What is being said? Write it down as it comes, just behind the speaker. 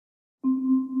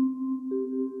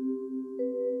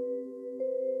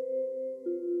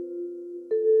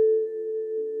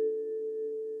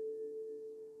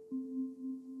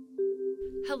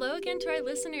Hello again to our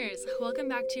listeners. Welcome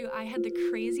back to I Had the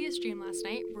Craziest Dream Last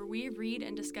Night, where we read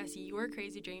and discuss your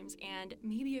crazy dreams and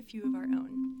maybe a few of our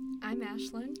own. I'm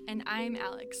Ashlyn. And I'm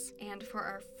Alex. And for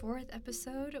our 4th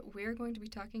episode, we're going to be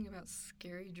talking about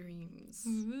scary dreams.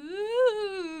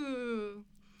 Ooh.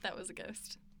 That was a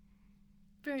ghost.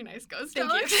 Very nice ghost, Thank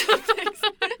Alex. you. Thanks.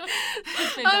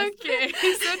 Okay,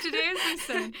 so today, as we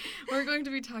said, we're going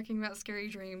to be talking about scary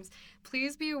dreams.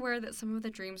 Please be aware that some of the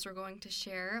dreams we're going to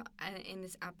share in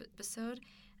this episode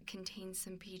contain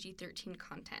some PG-13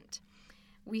 content.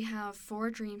 We have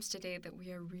 4 dreams today that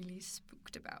we are really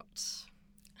spooked about.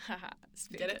 Haha,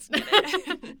 Get it?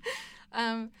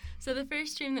 So the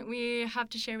first dream that we have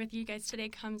to share with you guys today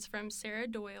comes from Sarah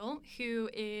Doyle, who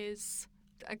is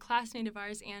a classmate of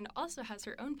ours and also has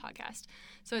her own podcast.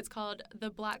 So it's called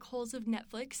The Black Holes of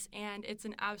Netflix, and it's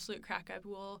an absolute crack up.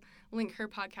 We'll link her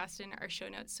podcast in our show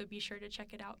notes, so be sure to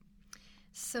check it out.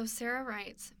 So Sarah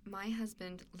writes, my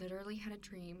husband literally had a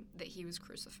dream that he was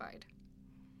crucified.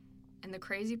 And the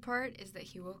crazy part is that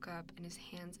he woke up and his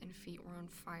hands and feet were on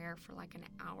fire for like an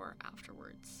hour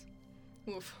afterwards.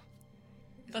 Oof.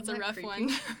 Isn't That's a that rough creepy? one.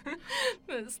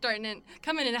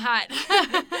 Coming in hot.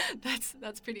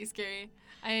 That's pretty scary.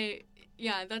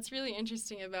 That's really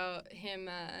interesting about him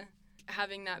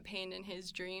having that pain in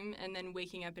his dream and then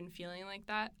waking up and feeling like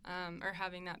that, or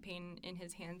having that pain in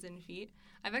his hands and feet.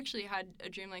 I've actually had a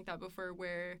dream like that before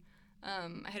where I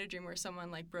had a dream where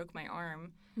someone broke my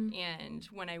arm, and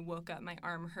when I woke up, my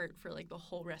arm hurt for the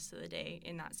whole rest of the day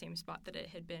in that same spot that it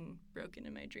had been broken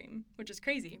in my dream, which is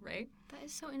crazy, right? That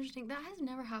is so interesting. That has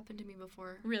never happened to me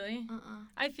before. Really?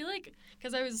 I feel like,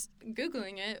 because I was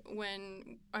Googling it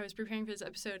when I was preparing for this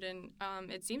episode, and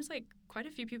it seems like quite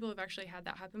a few people have actually had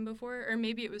that happen before, or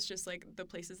maybe it was just the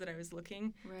places that I was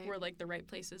looking were the right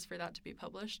places for that to be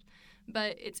published.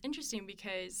 But it's interesting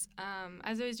because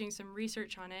as I was doing some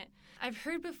research on it, I've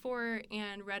heard before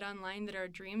and read online that our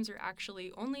dreams are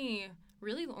actually only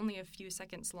a few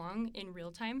seconds long in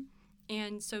real time.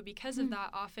 And so because of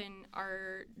that, often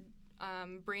our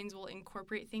brains will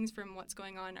incorporate things from what's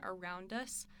going on around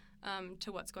us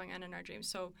to what's going on in our dreams.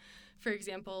 So, for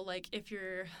example, if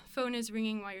your phone is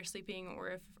ringing while you're sleeping, or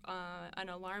if an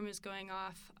alarm is going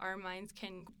off, our minds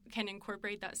can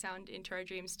incorporate that sound into our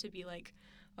dreams to be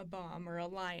a bomb or a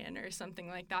lion or something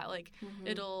like that.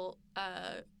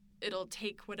 It'll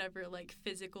take whatever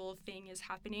physical thing is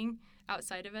happening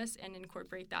outside of us and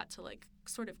incorporate that to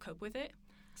sort of cope with it.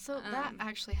 So that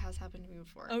actually has happened to me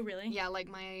before. Oh, really? Yeah,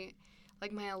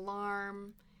 my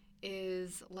alarm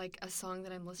is a song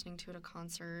that I'm listening to at a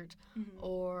concert,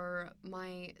 or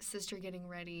my sister getting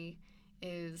ready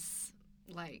is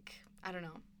I don't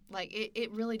know.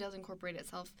 It really does incorporate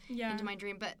itself into my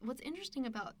dream. But what's interesting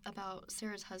about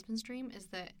Sarah's husband's dream is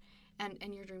that,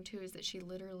 and your dream too, is that he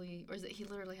literally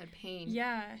had pain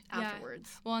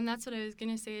afterwards. Yeah. Well, and that's what I was going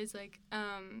to say is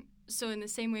so in the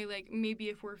same way, maybe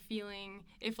if we're feeling,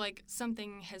 if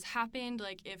something has happened,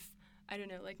 if, I don't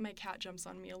know, my cat jumps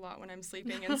on me a lot when I'm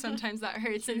sleeping, and sometimes that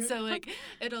hurts. And so,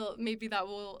 maybe that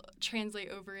will translate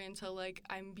over into,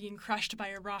 I'm being crushed by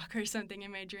a rock or something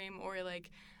in my dream, or,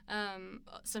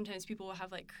 sometimes people will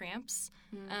have, cramps.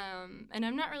 And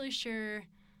I'm not really sure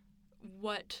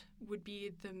what would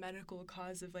be the medical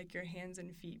cause of, your hands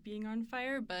and feet being on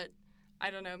fire, but I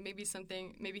don't know, maybe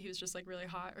he was just, really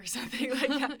hot or something like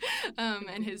that.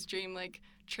 And his dream,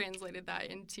 translated that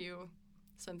into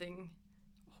something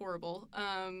horrible.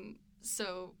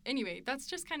 So anyway, that's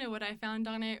just kind of what I found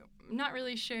on it. I'm not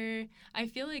really sure. I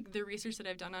feel like the research that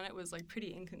I've done on it was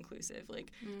pretty inconclusive.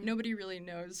 Nobody really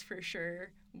knows for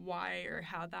sure why or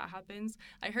how that happens.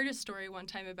 I heard a story one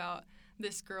time about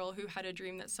this girl who had a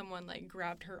dream that someone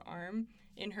grabbed her arm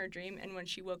in her dream, and when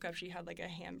she woke up she had a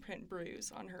handprint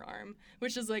bruise on her arm,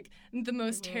 which is the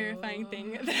most terrifying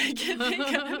thing that I can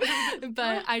think of.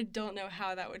 But I don't know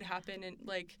how that would happen, and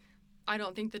I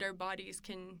don't think that our bodies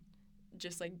can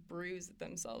just bruise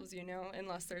themselves,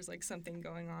 unless there's something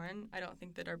going on. I don't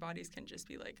think that our bodies can just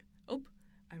be oh,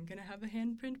 I'm gonna have a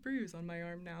handprint bruise on my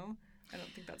arm now. I don't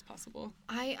think that's possible.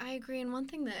 I agree, and one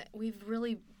thing that we've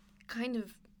really kind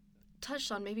of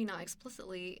touched on, maybe not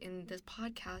explicitly in this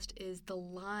podcast, is the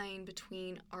line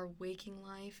between our waking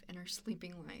life and our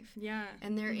sleeping life. Yeah.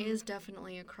 And there is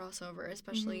definitely a crossover,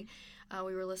 especially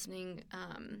we were listening,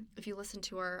 if you listen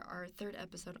to our 3rd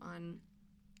episode on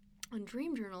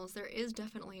dream journals, there is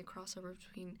definitely a crossover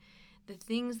between the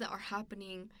things that are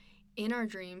happening in our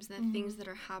dreams and the things that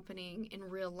are happening in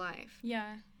real life.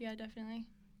 Yeah, definitely.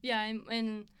 Yeah,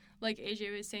 and like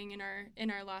AJ was saying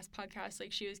in our last podcast,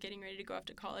 she was getting ready to go off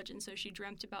to college, and so she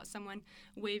dreamt about someone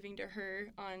waving to her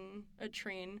on a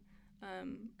train,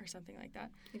 or something like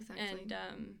that. Exactly. And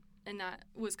that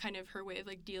was kind of her way of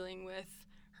like dealing with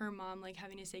her mom like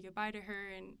having to say goodbye to her,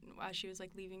 and as she was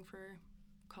like leaving for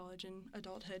college and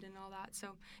adulthood and all that. So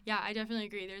yeah, I definitely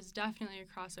agree. There's definitely a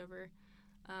crossover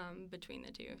between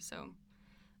the two. So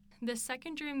the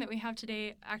second dream that we have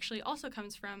today actually also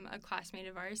comes from a classmate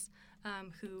of ours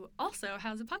who also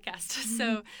has a podcast.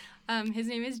 So his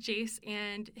name is Jace,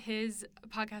 and his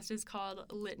podcast is called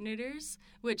Lit Knitters,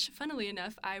 which, funnily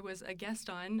enough, I was a guest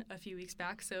on a few weeks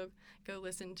back. So go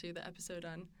listen to the episode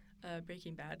on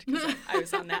Breaking Bad, because I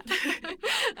was on that.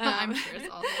 I'm sure it's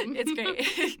awesome. It's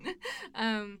great.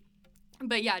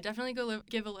 But yeah, definitely go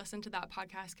give a listen to that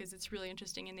podcast, because it's really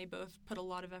interesting, and they both put a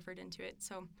lot of effort into it.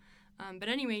 So, but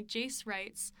anyway, Jace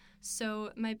writes, so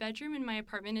my bedroom in my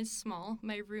apartment is small.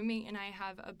 My roommate and I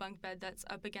have a bunk bed that's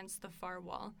up against the far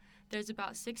wall. There's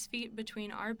about 6 feet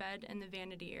between our bed and the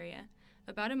vanity area.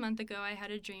 About a month ago, I had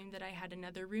a dream that I had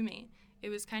another roommate. It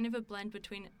was kind of a blend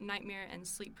between nightmare and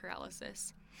sleep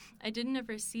paralysis. I didn't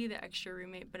ever see the extra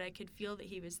roommate, but I could feel that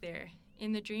he was there.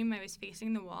 In the dream, I was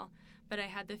facing the wall, but I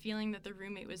had the feeling that the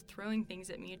roommate was throwing things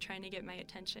at me, trying to get my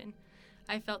attention.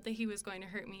 I felt that he was going to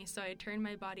hurt me, so I turned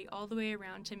my body all the way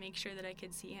around to make sure that I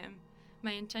could see him.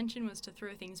 My intention was to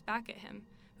throw things back at him,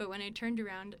 but when I turned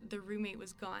around, the roommate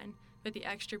was gone, but the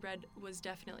extra bed was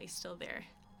definitely still there.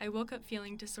 I woke up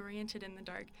feeling disoriented in the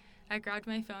dark. I grabbed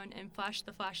my phone and flashed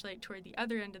the flashlight toward the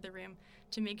other end of the room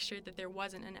to make sure that there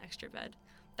wasn't an extra bed.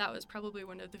 That was probably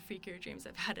one of the freakier dreams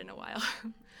I've had in a while.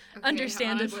 Okay,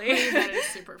 understandably. Honestly, that is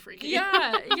super freaky.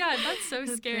 yeah, that's so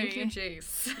scary. Thank you,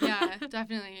 Jace. Yeah,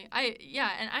 definitely.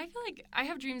 And I feel like I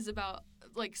have dreams about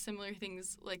like similar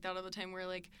things like that all the time, where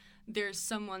like there's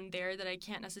someone there that I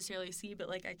can't necessarily see, but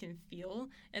like I can feel,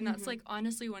 and that's like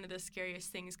honestly one of the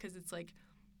scariest things, because it's like,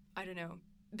 I don't know,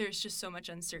 there's just so much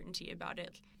uncertainty about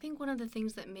it. I think one of the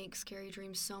things that makes scary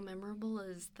dreams so memorable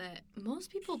is that most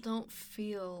people don't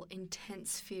feel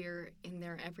intense fear in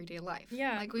their everyday life.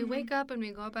 Yeah. Like we wake up and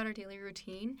we go about our daily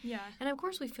routine. Yeah. And of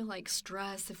course we feel like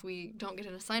stress if we don't get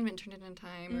an assignment turned in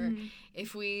time, or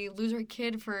if we lose our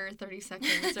kid for 30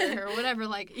 seconds or whatever.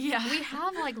 Like we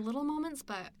have like little moments,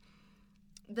 but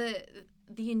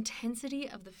the intensity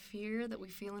of the fear that we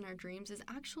feel in our dreams is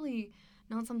actually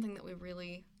not something that we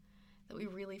really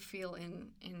feel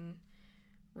in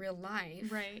real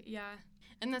life. Right, yeah.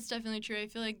 And that's definitely true. I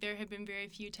feel like there have been very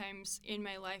few times in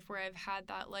my life where I've had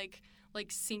that like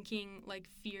sinking like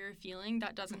fear feeling.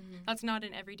 That doesn't that's not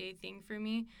an everyday thing for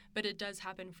me, but it does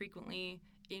happen frequently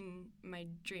in my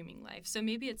dreaming life. So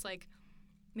maybe it's like,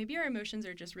 maybe our emotions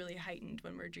are just really heightened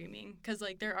when we're dreaming, because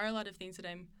like there are a lot of things that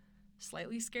I'm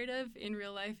slightly scared of in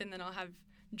real life, and then I'll have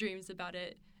dreams about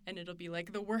it and it'll be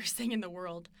like the worst thing in the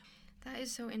world. That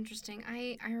is so interesting.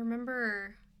 I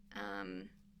remember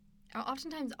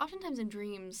oftentimes in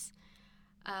dreams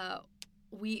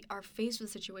we are faced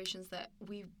with situations that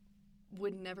we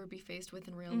would never be faced with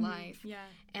in real life. Yeah.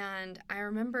 And I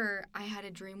remember I had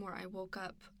a dream where I woke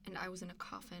up and I was in a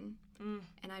coffin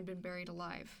and I'd been buried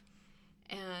alive.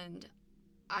 And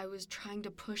I was trying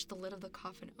to push the lid of the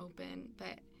coffin open,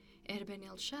 but it had been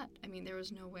nailed shut. I mean, there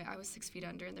was no way. I was 6 feet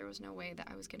under, and there was no way that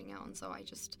I was getting out. And so I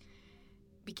just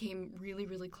became really,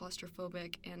 really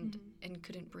claustrophobic and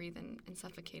couldn't breathe and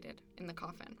suffocated in the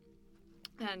coffin.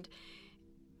 And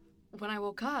when I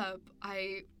woke up,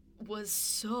 I was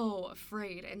so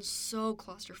afraid and so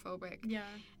claustrophobic. Yeah.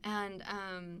 And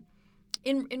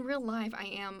in real life, I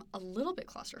am a little bit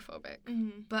claustrophobic,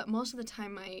 but most of the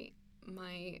time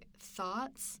my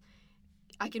thoughts,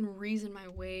 I can reason my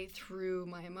way through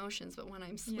my emotions. But when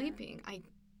I'm sleeping,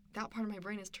 that part of my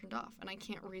brain is turned off, and I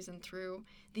can't reason through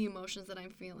the emotions that I'm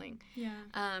feeling. Yeah.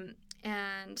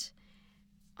 And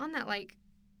on that, like,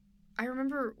 I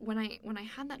remember when I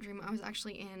had that dream, I was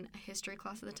actually in a history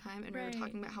class at the time, and we were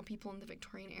talking about how people in the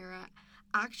Victorian era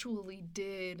actually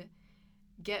did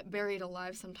get buried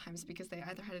alive sometimes because they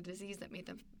either had a disease that made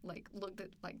them like look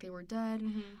like they were dead,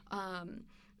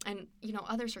 and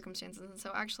other circumstances. And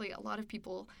so actually a lot of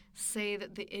people say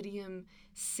that the idiom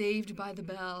 "saved by the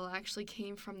bell" actually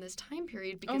came from this time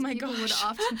period, because people would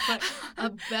often put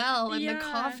a bell in the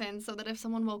coffin so that if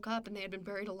someone woke up and they had been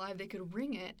buried alive, they could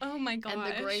ring it. Oh my gosh. And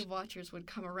the grave watchers would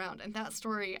come around. And that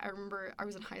story, I remember I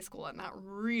was in high school, and that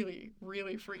really,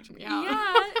 really freaked me out.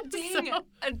 Yeah, dang.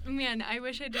 Man, I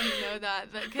wish I didn't know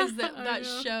that, because that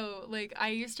show, like, I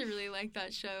used to really like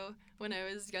that show when I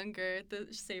was younger, the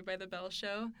Saved by the Bell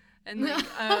show. And like,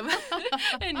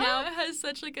 and now it has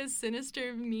such like a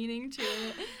sinister meaning to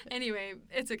it. Anyway,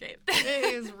 it's okay.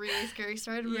 It is really scary.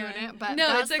 Sorry to ruin it, but no,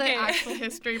 that's it's okay. The actual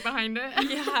history behind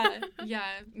it. Yeah,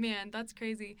 man, that's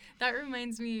crazy. That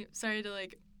reminds me. Sorry to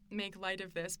like make light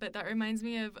of this, but that reminds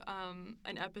me of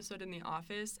an episode in The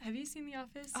Office. Have you seen The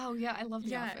Office? Oh yeah, I love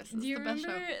The Office. It's Do you the best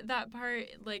remember show. that part?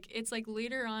 Like, it's like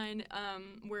later on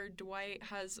where Dwight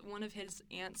has one of his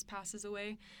aunts passes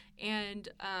away, and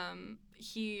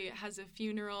he has a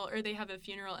funeral, or they have a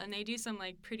funeral, and they do some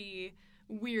like pretty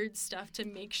weird stuff to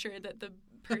make sure that the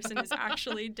person is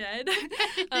actually dead.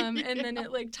 And then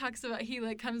it like talks about, he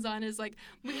like comes on as like,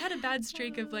 we had a bad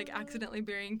streak of like accidentally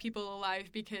burying people alive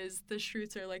because the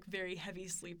Schrutes are like very heavy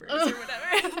sleepers or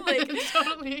whatever. Like,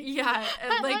 totally. yeah,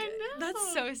 like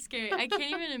that's so scary. I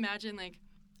can't even imagine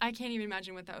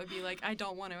what that would be like. I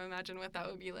don't want to imagine what that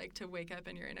would be like to wake up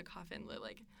and you're in a coffin.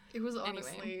 Like, It was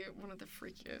honestly one of the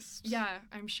freakiest yeah,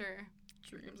 I'm sure.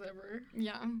 dreams ever.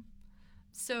 Yeah.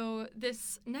 So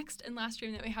this next and last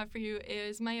dream that we have for you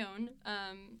is my own.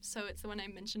 So it's the one I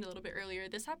mentioned a little bit earlier.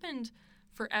 This happened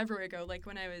forever ago, like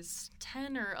when I was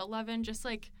 10 or 11, just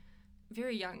like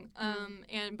very young.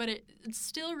 But it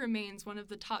still remains one of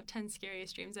the top 10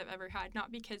 scariest dreams I've ever had,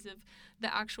 not because of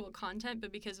the actual content,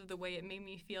 but because of the way it made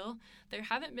me feel. There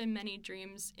haven't been many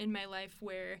dreams in my life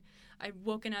where I've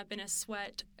woken up in a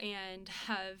sweat and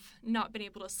have not been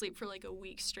able to sleep for like a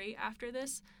week straight after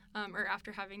this. Or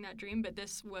after having that dream, but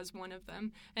this was one of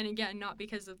them. And again, not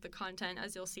because of the content,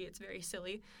 as you'll see, it's very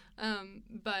silly.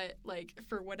 But like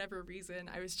for whatever reason,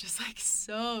 I was just like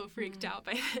so freaked out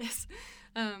by this.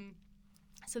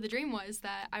 So the dream was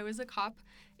that I was a cop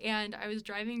and I was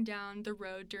driving down the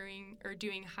road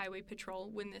doing highway patrol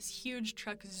when this huge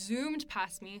truck zoomed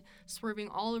past me, swerving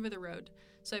all over the road.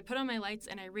 So I put on my lights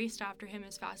and I raced after him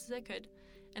as fast as I could.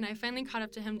 And I finally caught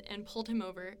up to him and pulled him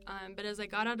over. But as I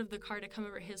got out of the car to come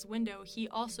over his window, he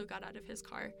also got out of his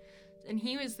car. And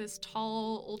he was this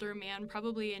tall, older man,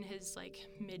 probably in his like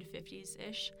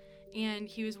mid-50s-ish. And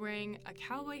he was wearing a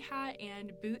cowboy hat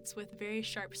and boots with very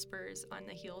sharp spurs on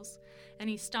the heels. And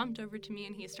he stomped over to me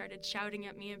and he started shouting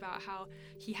at me about how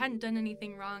he hadn't done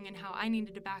anything wrong and how I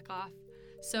needed to back off.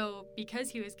 So because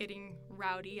he was getting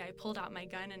rowdy, I pulled out my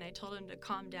gun and I told him to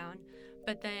calm down.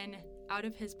 But then out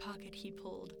of his pocket, he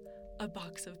pulled a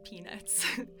box of peanuts.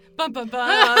 Bum, bum,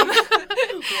 bum.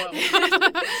 Whoa.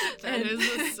 That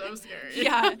is so scary.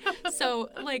 Yeah. So,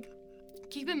 like,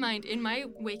 keep in mind, in my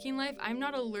waking life, I'm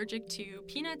not allergic to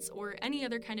peanuts or any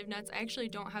other kind of nuts. I actually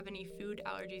don't have any food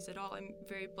allergies at all. I'm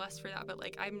very blessed for that. But,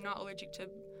 like, I'm not allergic to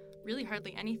really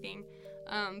hardly anything.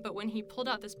 But when he pulled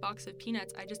out this box of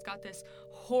peanuts, I just got this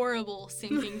horrible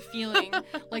sinking feeling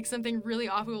like something really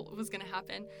awful was going to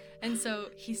happen. And so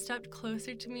he stepped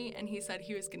closer to me and he said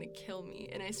he was going to kill me.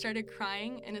 And I started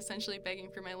crying and essentially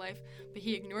begging for my life. But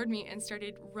he ignored me and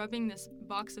started rubbing this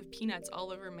box of peanuts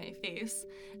all over my face.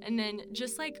 And then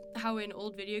just like how in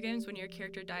old video games, when your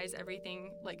character dies,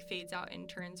 everything like fades out and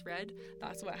turns red.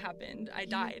 That's what happened. I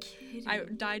died. I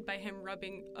died by him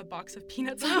rubbing a box of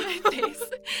peanuts on my face.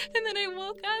 And then I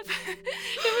woke up.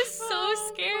 It was so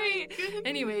scary.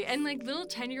 Anyway, and like little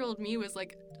 10-year-old me was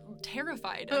like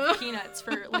terrified of peanuts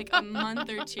for like a month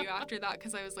or two after that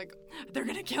because I was like, they're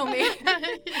gonna kill me.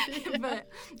 But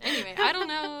anyway, I don't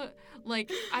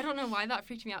know why that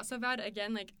freaked me out so bad.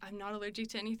 Again, like I'm not allergic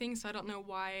to anything, so I don't know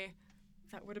why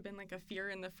that would have been like a fear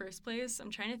in the first place.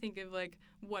 I'm trying to think of like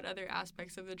what other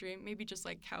aspects of the dream. Maybe just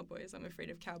like cowboys. I'm afraid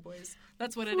of cowboys.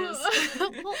 That's what it is.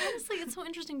 Well, honestly, it's so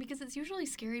interesting because it's usually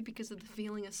scary because of the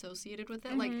feeling associated with it.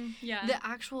 Mm-hmm. Like, yeah. the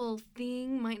actual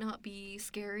thing might not be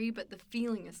scary, but the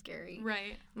feeling is scary.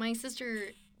 Right. My sister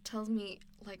tells me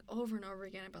like over and over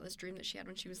again about this dream that she had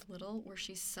when she was little, where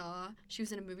she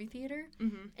was in a movie theater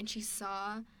and she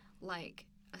saw like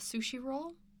a sushi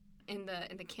roll in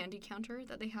the candy counter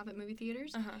that they have at movie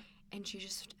theaters. And she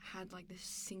just had like this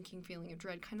sinking feeling of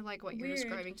dread, kind of like what you're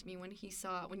describing to me when you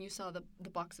saw the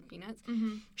box of peanuts.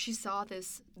 She saw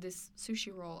this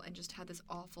sushi roll and just had this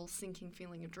awful sinking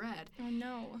feeling of dread. Oh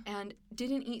no. And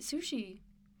didn't eat sushi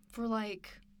for like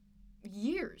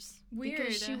years. Weird.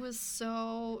 Because she was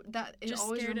so that it just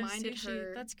always scared reminded of sushi.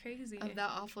 her That's crazy. of that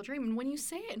awful dream. And when you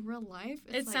say it in real life,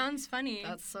 it like, sounds funny.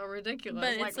 That's so ridiculous.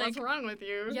 But like, it's what's wrong with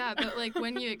you? Yeah, but like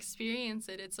when you experience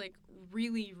it, it's like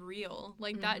really real.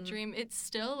 Like that dream, it's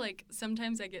still like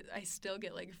sometimes I still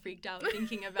get like freaked out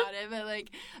thinking about it, but like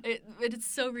it's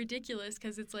so ridiculous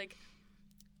because it's like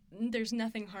there's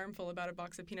nothing harmful about a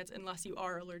box of peanuts unless you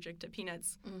are allergic to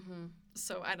peanuts.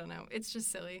 So I don't know. It's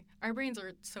just silly. Our brains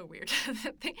are so weird.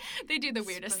 they do the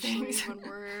weirdest Especially things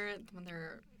when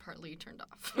they're partly turned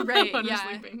off. Right. when Yeah.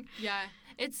 We're sleeping. Yeah.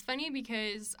 It's funny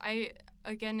because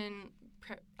in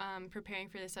preparing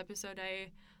for this episode,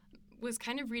 I was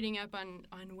kind of reading up on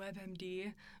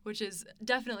WebMD, which is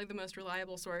definitely the most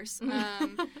reliable source.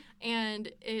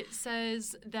 And it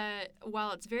says that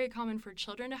while it's very common for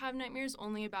children to have nightmares,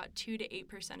 only about 2 to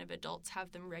 8% of adults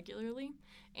have them regularly.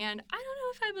 And I don't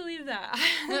know if I believe that,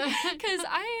 because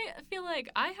I feel like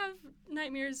I have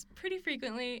nightmares pretty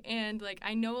frequently, and like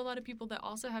I know a lot of people that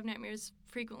also have nightmares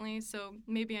frequently, so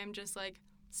maybe I'm just like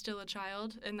still a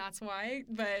child and that's why,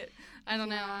 but I don't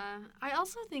know. I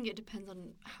also think it depends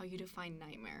on how you define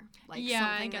nightmare. Like yeah,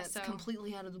 something I guess that's so.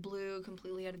 completely out of the blue,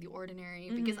 completely out of the ordinary,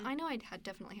 because I know I had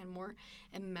definitely had more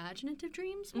imaginative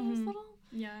dreams when I was little.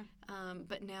 Yeah.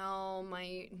 But now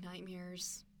my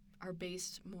nightmares are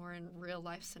based more in real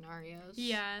life scenarios.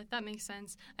 Yeah, that makes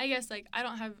sense. I guess like I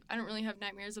don't really have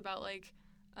nightmares about like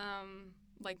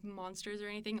monsters or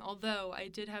anything, although I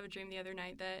did have a dream the other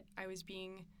night that I was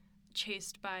being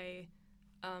chased by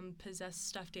possessed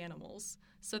stuffed animals.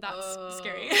 So that's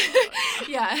scary.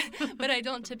 Yeah. But I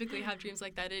don't typically have dreams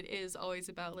like that. It is always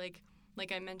about like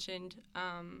I mentioned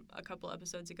a couple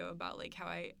episodes ago about like how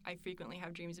I frequently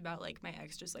have dreams about like my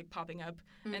ex just like popping up,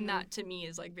 and that to me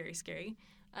is like very scary.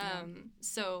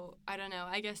 So I don't know.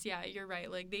 I guess, yeah, you're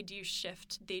right. Like they do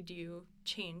shift. They do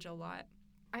change a lot.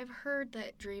 I've heard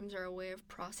that dreams are a way of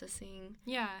processing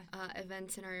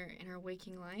events in our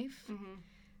waking life.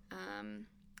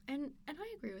 And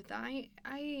I agree with that.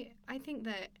 I think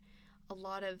that a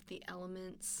lot of the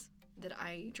elements that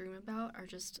I dream about are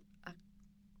just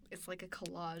it's like a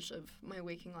collage of my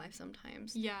waking life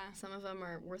sometimes. Yeah. Some of them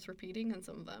are worth repeating and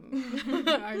some of them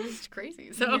are just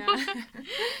crazy. So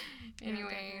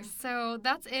anyway, so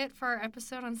that's it for our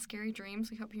episode on scary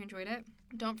dreams. We hope you enjoyed it.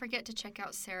 Don't forget to check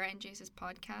out Sarah and Jace's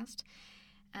podcast.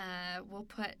 We'll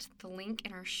put the link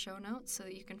in our show notes so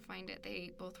that you can find it.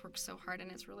 They both work so hard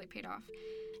and it's really paid off.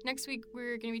 Next week,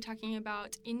 we're going to be talking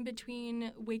about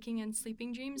in-between waking and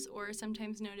sleeping dreams, or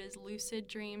sometimes known as lucid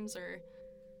dreams or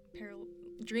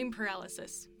dream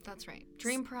paralysis. That's right.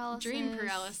 Dream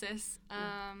paralysis.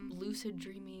 Lucid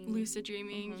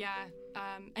dreaming. Yeah.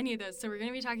 Any of those. So we're going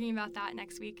to be talking about that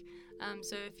next week.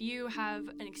 So if you have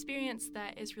an experience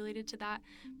that is related to that,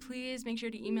 please make sure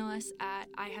to email us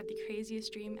at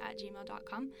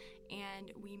ihadthecraziestdream@gmail.com,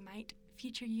 and we might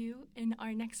feature you in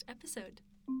our next episode.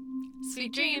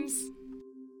 Sweet dreams!